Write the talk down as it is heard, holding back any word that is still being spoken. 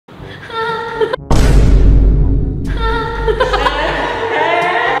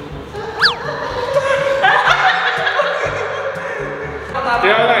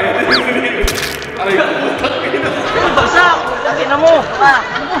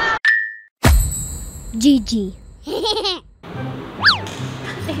GG.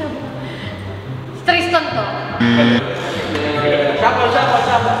 Tristan to.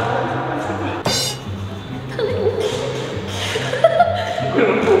 Siapa.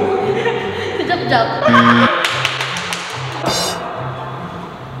 Kejap-jap.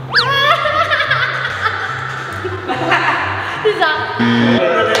 Bisa.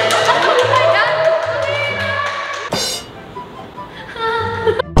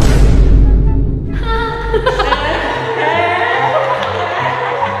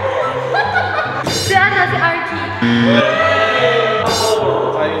 Si Ana, si Archie.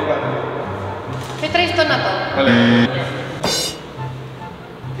 Sayang banget. Si Tristan na to. Boleh.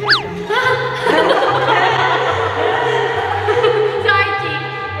 Si Archie.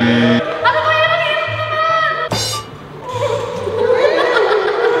 Ano ba yan? Mahirap naman!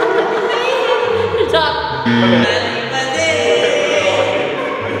 Kejap.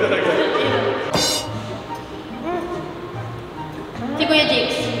 Si Kuya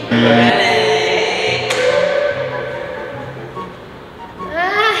Jigs.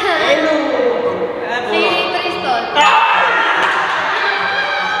 Si Tristan.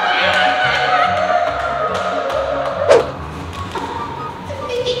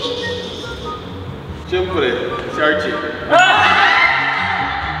 Siyempre, si Archie.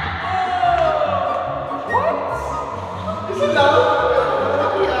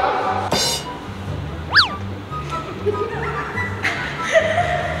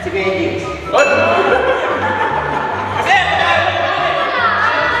 Si Kuya Jigs.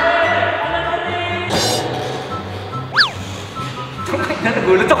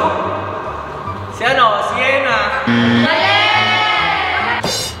 Nagulat ako. Si ano? Si Ena.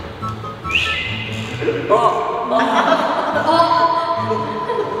 Oh.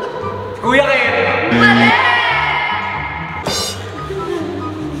 Kuya Ken.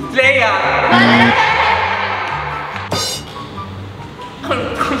 Leia.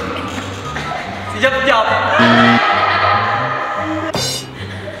 Si Jap.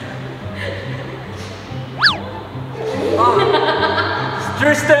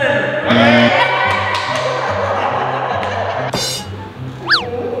 Tristan.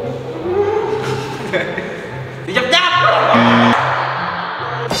 Si Jap.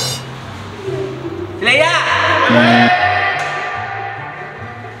 Si Leia.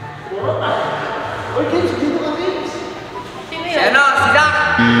 Sino Si yun? ano? Si Zach.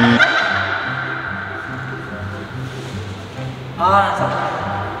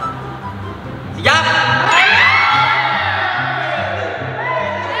 Si Jap.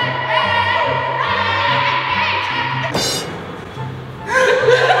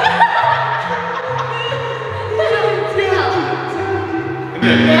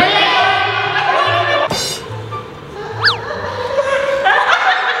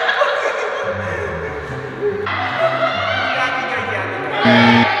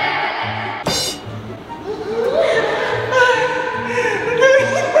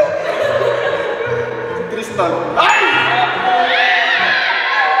 Tristan.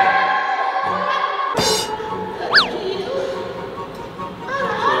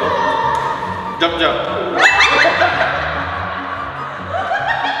 Jap.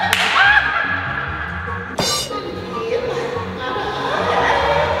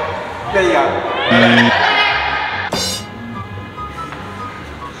 Leia.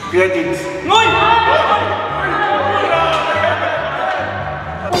 Kuya Jigs. Ngoy!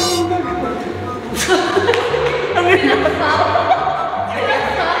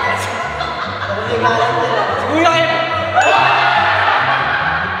 Kuya Ken.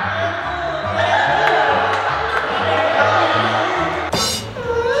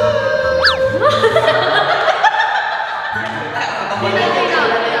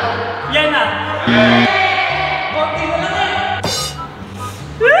 Yan na. Konti na lang eh.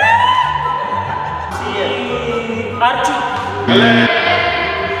 Si Archie.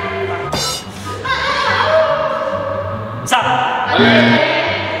 Isa.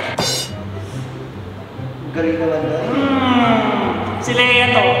 Galing naman na. Si Leia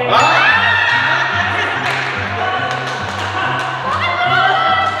to.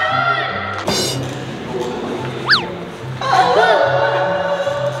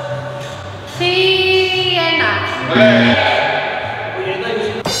 Si Ena.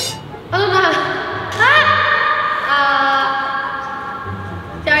 Ano na? Ha?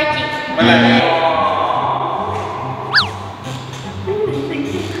 Si Archie.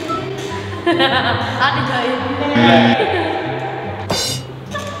 Ate Joy.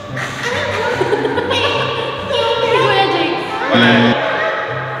 Kuya Jake.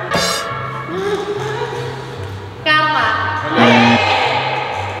 Karma.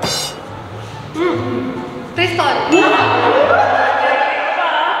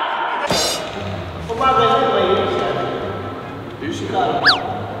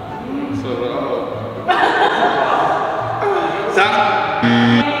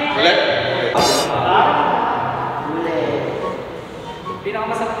 Mali. Huli.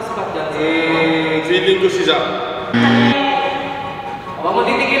 Pinakamasarap na spot dyan. Feeling ko si Zach. Huwag mo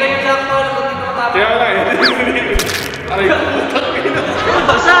titigilan yung sakto. Kung dito matapos. Kaya nga eh. Aray ko, putang ina.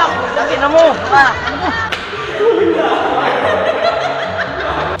 Basak! Laki na mo! Ah!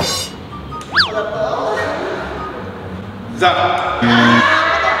 Zach.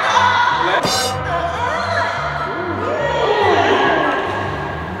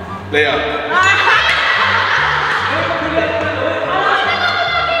 Leia.